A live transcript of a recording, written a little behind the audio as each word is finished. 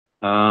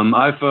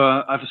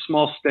I have a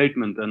small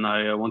statement, and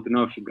I want to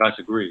know if you guys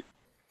agree.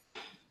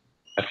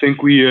 I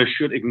think we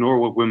should ignore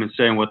what women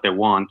say and what they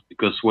want,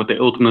 because what they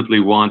ultimately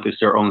want is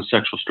their own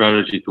sexual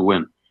strategy to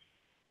win.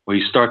 When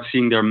you start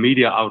seeing their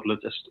media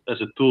outlets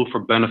as a tool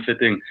for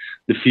benefiting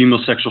the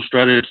female sexual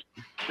strategy,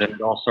 then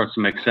it all starts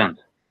to make sense.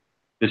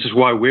 This is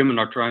why women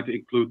are trying to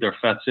include their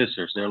fat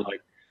sisters. They're like,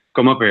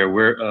 come up here,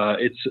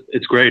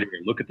 it's great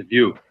here, look at the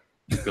view.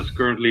 Because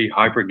currently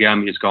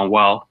hypergamy has gone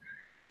wild,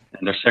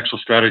 and their sexual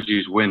strategy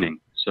is winning,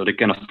 so they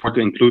can afford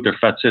to include their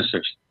fat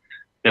sisters.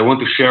 They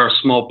want to share a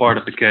small part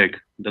of the cake.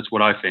 That's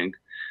what I think.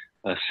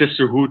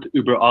 Sisterhood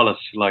über alles,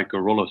 like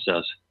Rollo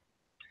says.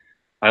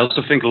 I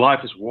also think life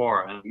is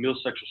war, and male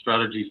sexual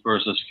strategy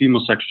versus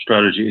female sexual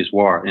strategy is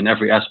war in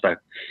every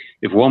aspect.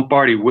 If one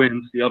party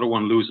wins, the other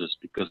one loses,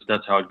 because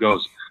that's how it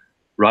goes.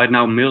 Right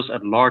now, males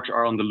at large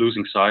are on the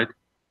losing side.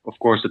 Of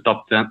course, the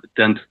top 10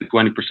 to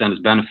 20% is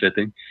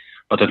benefiting,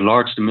 but at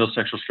large, the male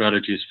sexual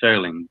strategy is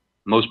failing.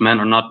 Most men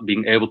are not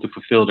being able to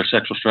fulfill their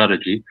sexual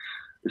strategy,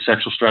 the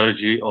sexual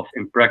strategy of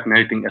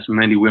impregnating as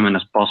many women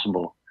as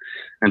possible.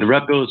 And the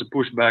red pill is a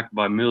pushback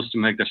by males to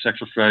make their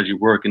sexual strategy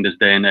work in this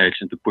day and age,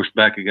 and to push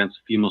back against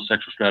female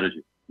sexual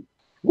strategy.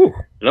 Woo.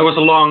 That was a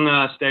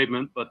long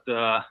statement, but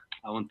I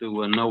want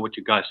to know what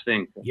you guys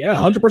think. Yeah,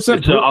 100%.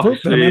 It's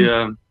obviously,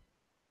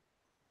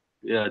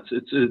 yeah,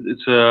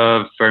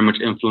 it's very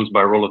much influenced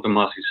by Rollo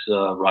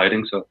Tomasi's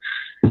writing. So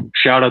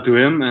shout out to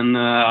him, and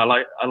I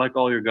like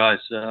all your guys'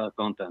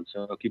 content.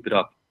 So keep it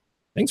up.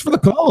 Thanks for the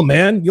call,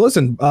 man. You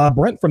listen,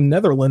 Brent from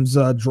Netherlands,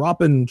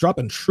 dropping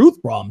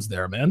truth bombs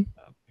there, man.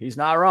 He's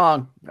not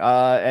wrong,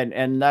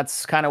 and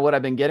that's kind of what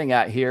I've been getting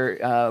at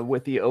here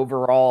with the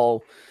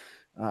overall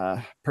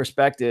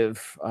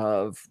perspective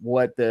of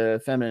what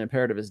the feminine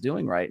imperative is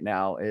doing right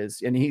now.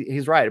 Is, and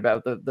he's right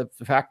about the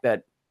fact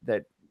that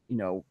you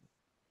know,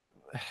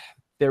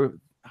 there,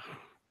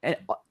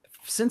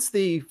 since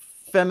the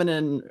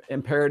feminine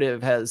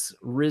imperative has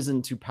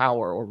risen to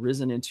power, or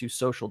risen into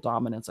social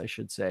dominance, I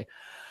should say,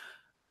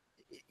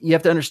 you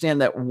have to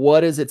understand that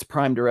what is its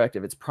prime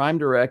directive? Its prime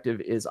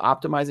directive is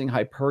optimizing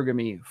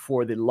hypergamy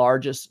for the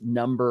largest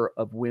number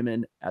of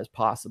women as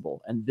possible.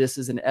 And this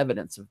is an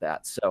evidence of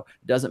that. So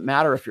it doesn't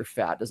matter if you're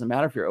fat, doesn't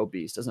matter if you're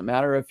obese, doesn't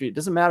matter if you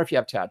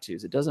have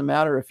tattoos. It doesn't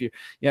matter if you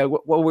know,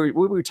 what we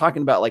were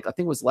talking about, like, I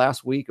think it was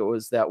last week, it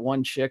was that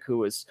one chick who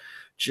was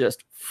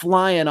just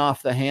flying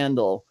off the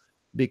handle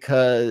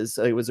because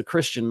it was a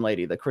Christian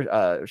lady,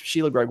 the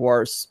Sheila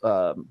Gregoire's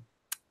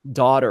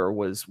daughter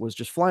was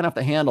just flying off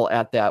the handle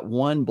at that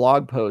one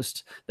blog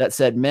post that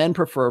said men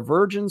prefer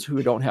virgins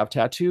who don't have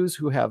tattoos,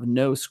 who have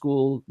no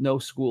school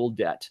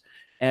debt,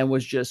 and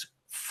was just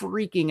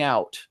freaking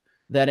out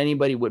that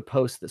anybody would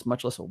post this,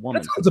 much less a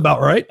woman. That sounds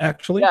about right,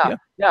 actually.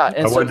 Yeah.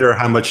 And I wonder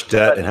how much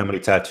debt and how many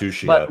tattoos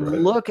she had. But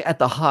look at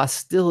the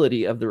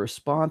hostility of the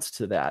response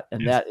to that,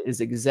 and that is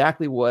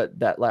exactly what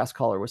that last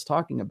caller was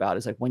talking about.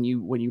 Is like when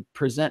you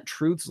present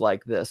truths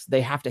like this,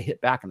 they have to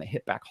hit back, and they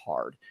hit back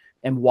hard.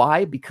 And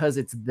why? Because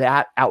it's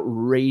that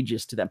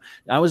outrageous to them.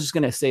 And I was just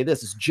going to say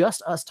this, is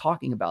just us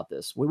talking about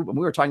this. We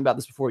were talking about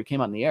this before we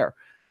came on the air.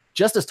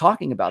 Just us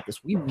talking about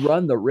this, we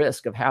run the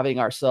risk of having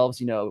ourselves,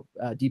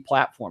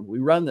 deplatformed. We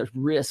run the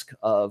risk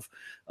of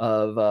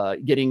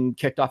getting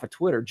kicked off of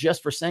Twitter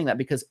just for saying that,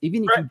 because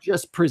even if you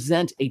just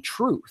present a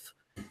truth,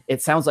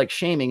 it sounds like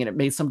shaming, and it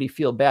made somebody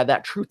feel bad.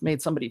 That truth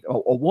made somebody,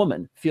 a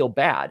woman, feel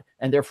bad,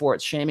 and therefore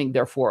it's shaming.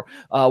 Therefore,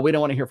 we don't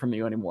want to hear from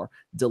you anymore.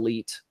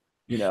 Delete.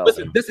 You know,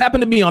 listen, this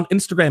happened to me on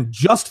Instagram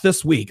just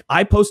this week.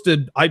 I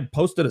posted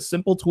a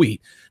simple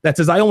tweet that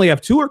says I only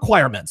have 2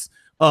 requirements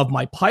of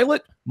my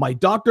pilot, my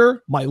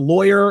doctor, my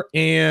lawyer,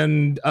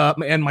 and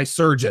my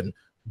surgeon: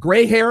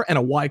 gray hair and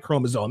a Y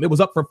chromosome. It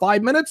was up for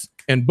 5 minutes,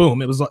 and boom,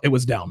 it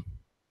was down.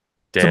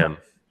 Damn.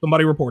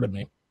 Somebody reported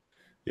me.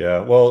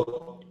 Yeah,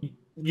 well,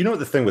 you know,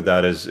 the thing with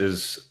that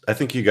is I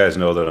think you guys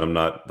know that I'm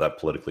not that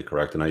politically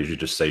correct, and I usually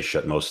just say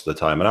shit most of the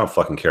time, and I don't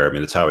fucking care. I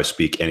mean, it's how I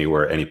speak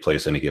anywhere, any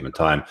place, any given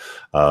time.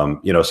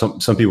 Some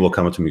people will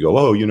come up to me and go,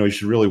 oh, you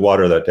should really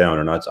water that down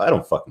or not. I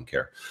don't fucking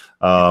care.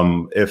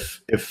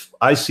 If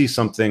I see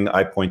something,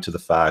 I point to the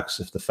facts.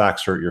 If the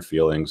facts hurt your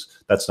feelings,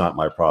 that's not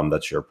my problem.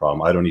 That's your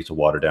problem. I don't need to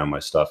water down my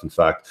stuff. In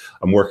fact,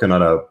 I'm working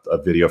on a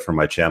video for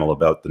my channel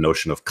about the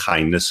notion of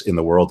kindness in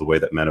the world, the way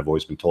that men have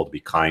always been told to be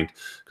kind.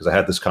 Because I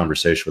had this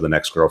conversation with an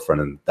ex-girlfriend,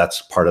 and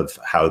that's part of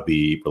how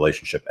the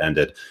relationship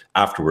ended.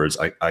 Afterwards,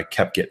 I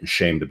kept getting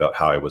shamed about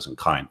how I wasn't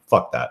kind.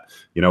 Fuck that.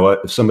 You know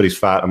what? If somebody's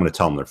fat, I'm going to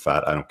tell them they're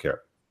fat. I don't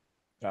care.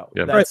 Oh,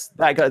 yeah.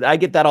 I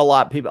get that a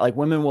lot. People, like,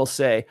 women will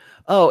say,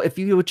 oh, if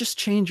you would just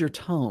change your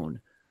tone,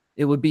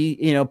 it would be,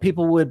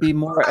 people would be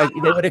more,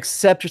 they would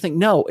accept your thing.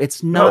 No,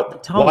 it's not the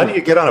tone. Why do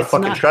you get on a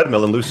fucking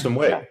treadmill and lose some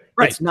weight? Yeah.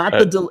 Right. It's not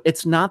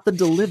it's not the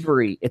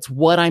delivery. It's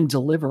what I'm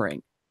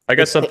delivering. I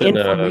guess something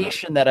the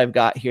information that I've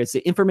got here. It's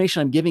the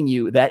information I'm giving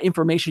you. That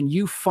information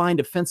you find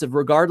offensive,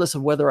 regardless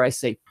of whether I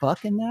say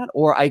 "fuck" in that,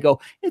 or I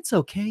go, "It's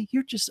okay.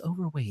 You're just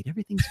overweight.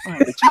 Everything's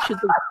fine."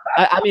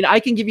 I mean, I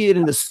can give you it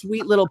in the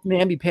sweet little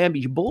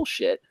mamby-pamby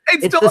bullshit.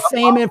 It's the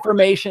same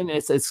information.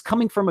 It's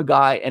coming from a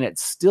guy, and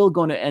it's still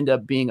going to end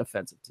up being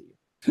offensive to you.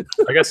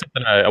 I guess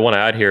something I want to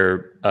add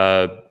here,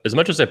 as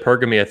much as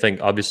hypergamy, I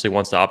think obviously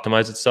wants to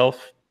optimize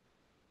itself,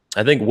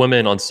 I think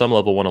women on some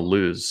level want to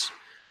lose.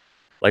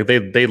 Like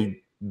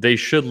they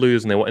should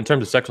lose, and they want in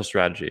terms of sexual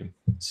strategy.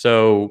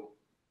 So,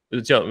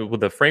 you know,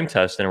 with a frame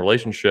test in a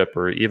relationship,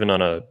 or even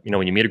on a, you know,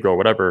 when you meet a girl or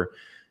whatever,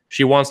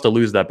 she wants to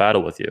lose that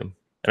battle with you.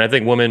 And I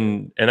think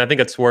women, and I think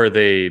that's where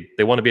they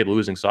want to be at the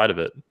losing side of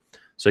it.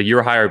 So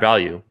you're higher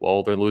value.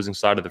 Well, they're losing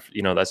side of the,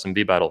 you know, the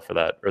SMV battle for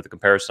that, or the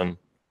comparison.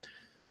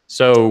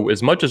 So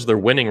as much as they're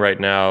winning right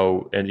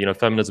now, and you know,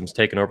 feminism's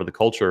taken over the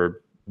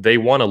culture, they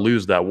want to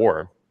lose that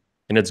war,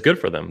 and it's good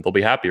for them. They'll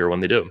be happier when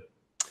they do.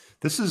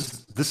 This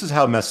is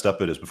how messed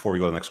up it is. Before we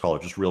go to the next caller,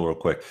 just real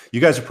quick.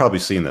 You guys have probably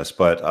seen this,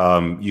 but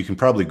you can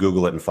probably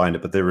Google it and find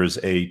it. But there was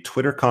a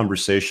Twitter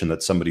conversation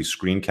that somebody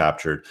screen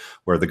captured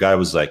where the guy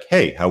was like,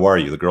 "Hey, how are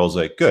you?" The girl's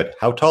like, "Good.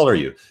 How tall are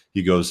you?"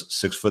 He goes,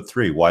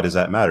 6'3". Why does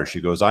that matter?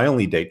 She goes, "I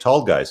only date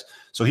tall guys."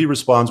 So he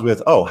responds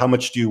with, "Oh, how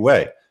much do you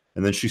weigh?"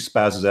 And then she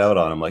spazzes out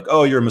on him like,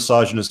 "Oh, you're a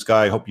misogynist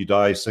guy. I hope you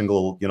die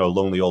single, you know,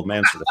 lonely old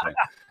man," sort of thing.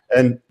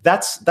 And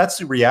that's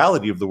the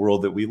reality of the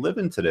world that we live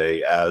in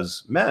today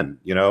as men.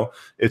 You know,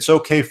 it's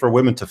okay for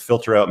women to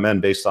filter out men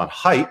based on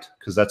height,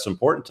 because that's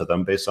important to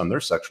them based on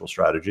their sexual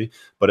strategy.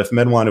 But if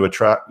men want to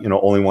attract, you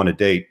know, only want to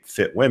date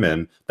fit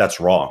women, that's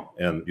wrong,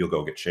 and you'll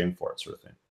go get shamed for it, sort of thing.